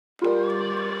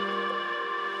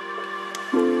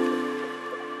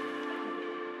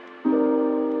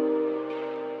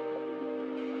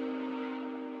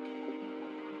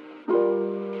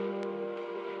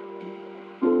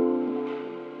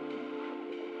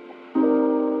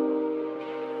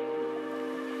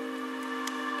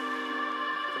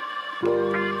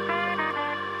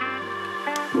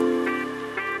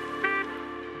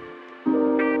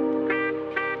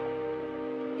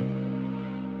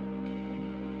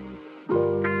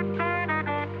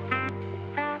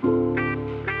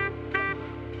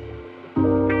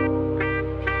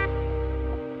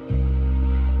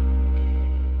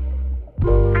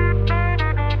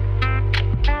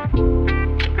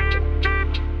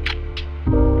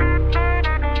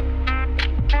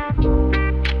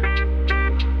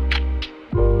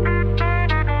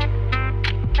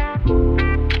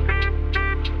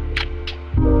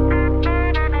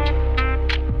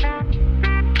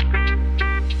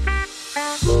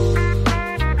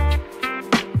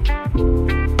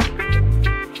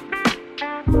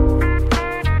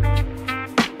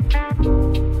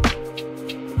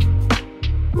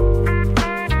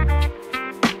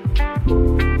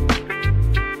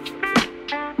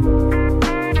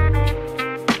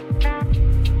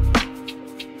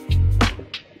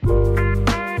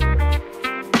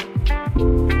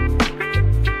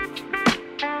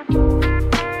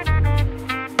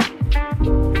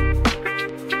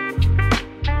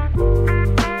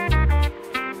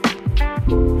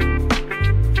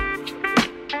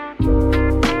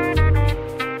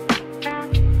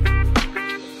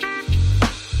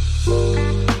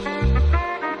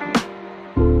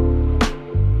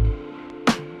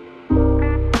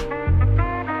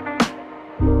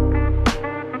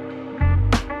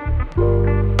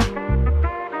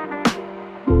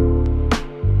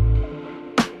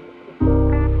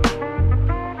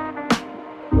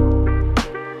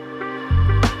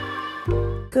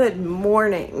Good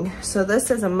morning. So this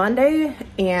is a Monday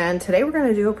and today we're going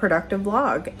to do a productive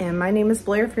vlog, and my name is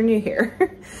Blair if you're new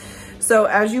here. So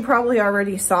as you probably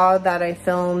already saw that I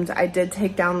filmed, I did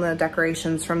take down the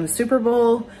decorations from the Super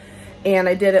Bowl, and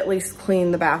I did at least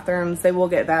clean the bathrooms. They will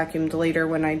get vacuumed later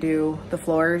when I do the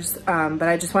floors, but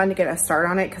I just wanted to get a start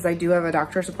on it because I do have a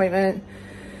doctor's appointment,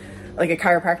 like a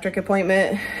chiropractic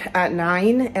appointment at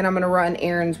 9, and I'm gonna run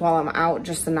errands while I'm out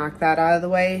just to knock that out of the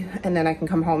way, and then I can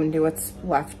come home and do what's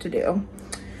left to do.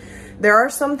 There are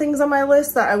some things on my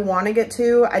list that I want to get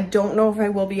to. I don't know if I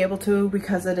will be able to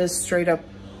because it is straight up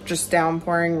just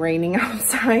downpouring, raining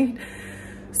outside.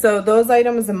 So those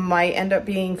items might end up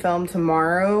being filmed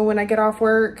tomorrow when I get off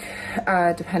work,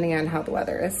 depending on how the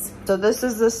weather is. So this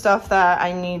is the stuff that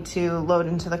I need to load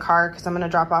into the car because I'm gonna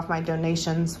drop off my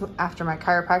donations after my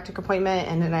chiropractic appointment,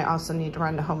 and then I also need to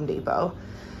run to Home Depot.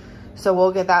 So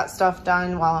we'll get that stuff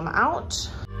done while I'm out.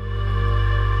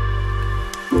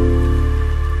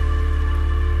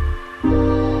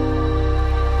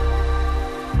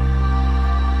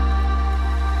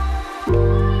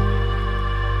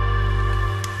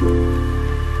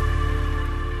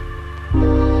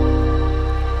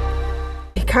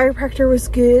 Chiropractor was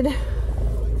good.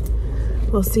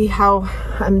 We'll see how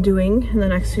I'm doing in the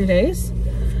next few days.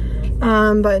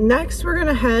 But next we're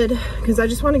gonna head, because I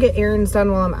just want to get errands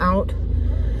done while I'm out.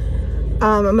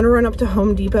 I'm gonna run up to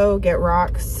Home Depot, get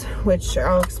rocks, which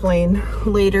I'll explain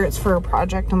later. It's for a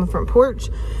project on the front porch.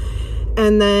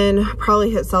 And then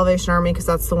probably hit Salvation Army because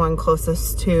that's the one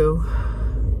closest to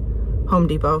Home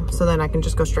Depot. So then I can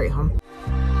just go straight home.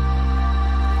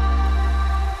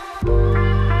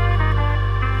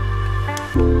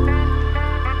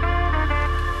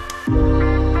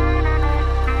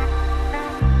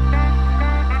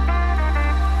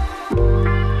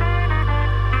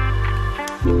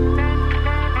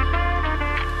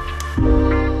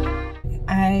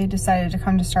 I decided to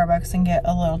come to Starbucks and get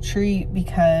a little treat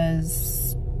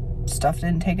because stuff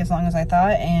didn't take as long as I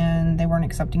thought, and they weren't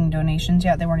accepting donations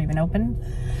yet. They weren't even open.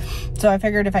 So I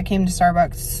figured if I came to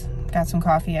Starbucks, got some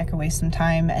coffee, I could waste some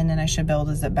time, and then I should be able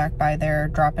to zip back by there,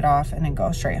 drop it off, and then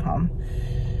go straight home.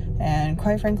 And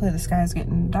quite frankly, the sky is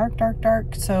getting dark,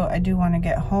 so I do want to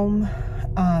get home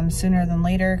sooner than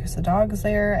later because the dog is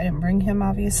there. I didn't bring him,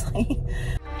 obviously.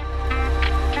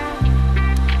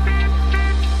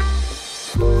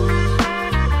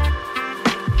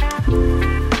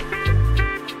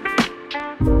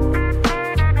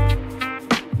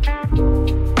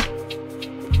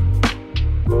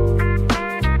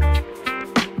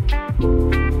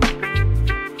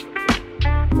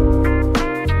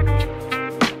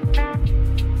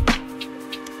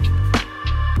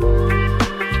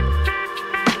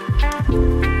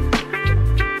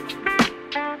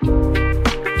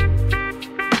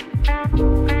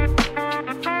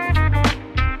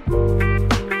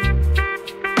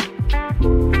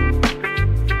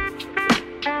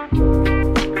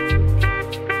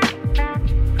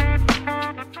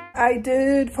 I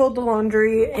did fold the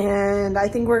laundry, and I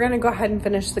think we're gonna go ahead and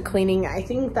finish the cleaning. I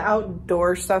think the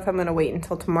outdoor stuff I'm gonna wait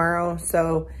until tomorrow.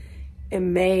 So It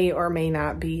may or may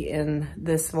not be in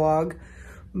this vlog,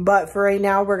 but for right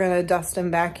now, we're gonna dust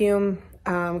and vacuum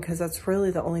because that's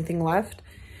really the only thing left.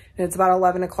 And it's about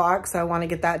 11 o'clock, so I wanna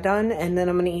get that done, and then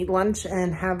I'm gonna eat lunch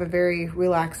and have a very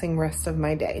relaxing rest of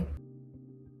my day.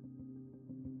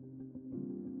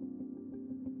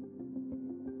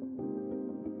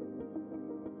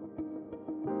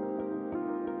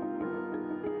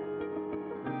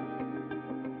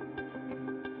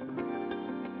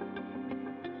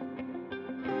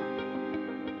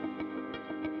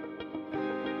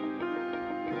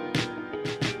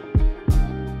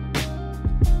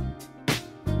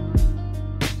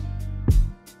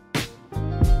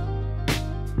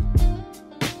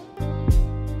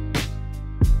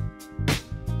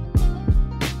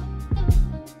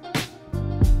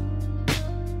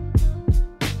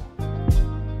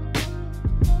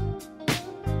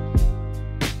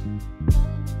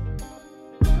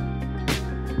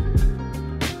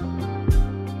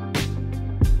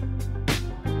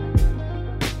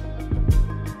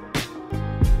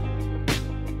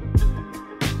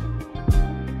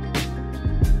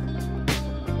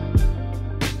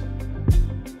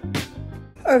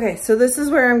 Okay, so this is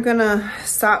where I'm gonna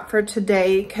stop for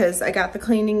today because I got the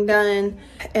cleaning done,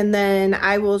 and then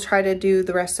I will try to do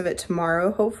the rest of it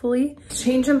tomorrow, hopefully.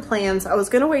 Change in plans. I was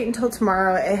gonna wait until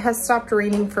tomorrow. It has stopped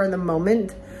raining for the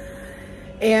moment,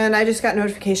 and I just got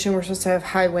notification we're supposed to have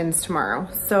high winds tomorrow.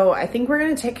 So I think we're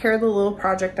gonna take care of the little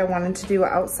project I wanted to do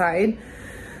outside.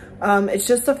 It's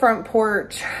just the front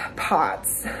porch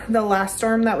pots. The last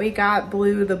storm that we got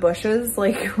blew the bushes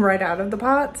like right out of the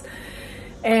pots.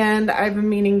 And I've been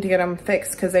meaning to get them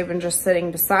fixed because they've been just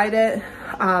sitting beside it.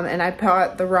 And I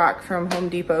bought the rock from Home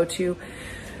Depot to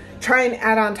try and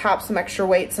add on top some extra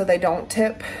weight so they don't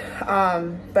tip.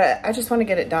 But I just want to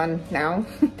get it done now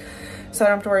so I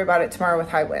don't have to worry about it tomorrow with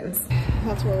high winds.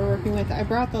 That's what we're working with. I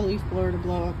brought the leaf blower to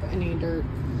blow up any dirt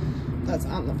that's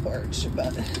on the porch,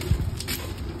 but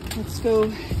let's go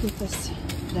get this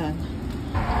done.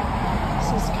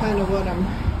 This is kind of what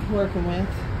I'm working with.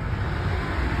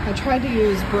 I tried to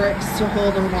use bricks to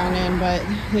hold them down in, but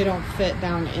they don't fit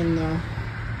down in the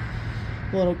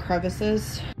little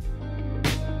crevices.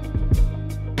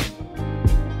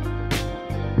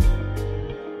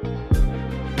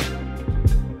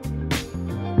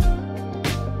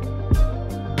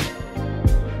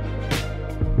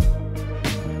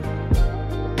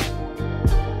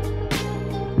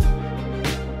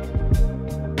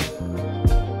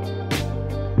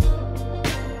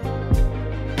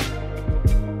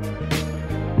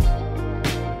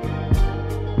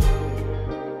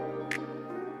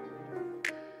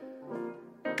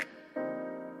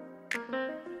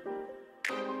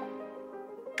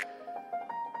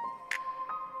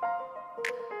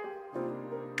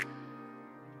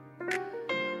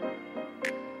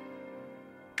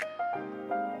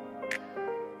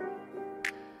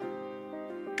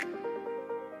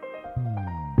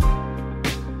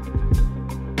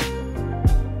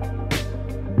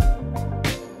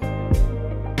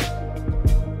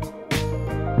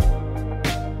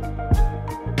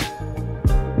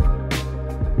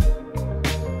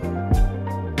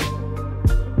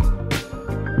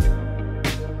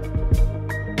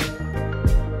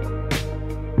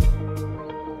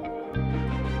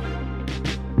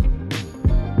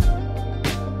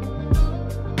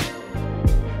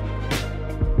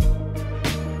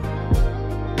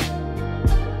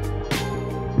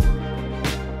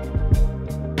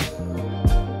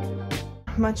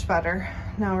 Much better.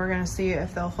 Now we're gonna see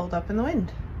if they'll hold up in the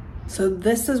wind. So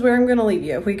this is where I'm gonna leave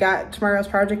you. We got tomorrow's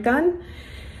project done,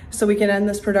 so we can end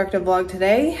this productive vlog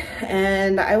today,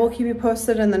 and I will keep you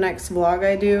posted in the next vlog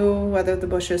I do whether the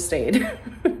bushes stayed.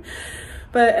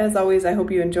 But as always, I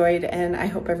hope you enjoyed, and I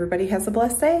hope everybody has a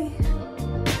blessed day.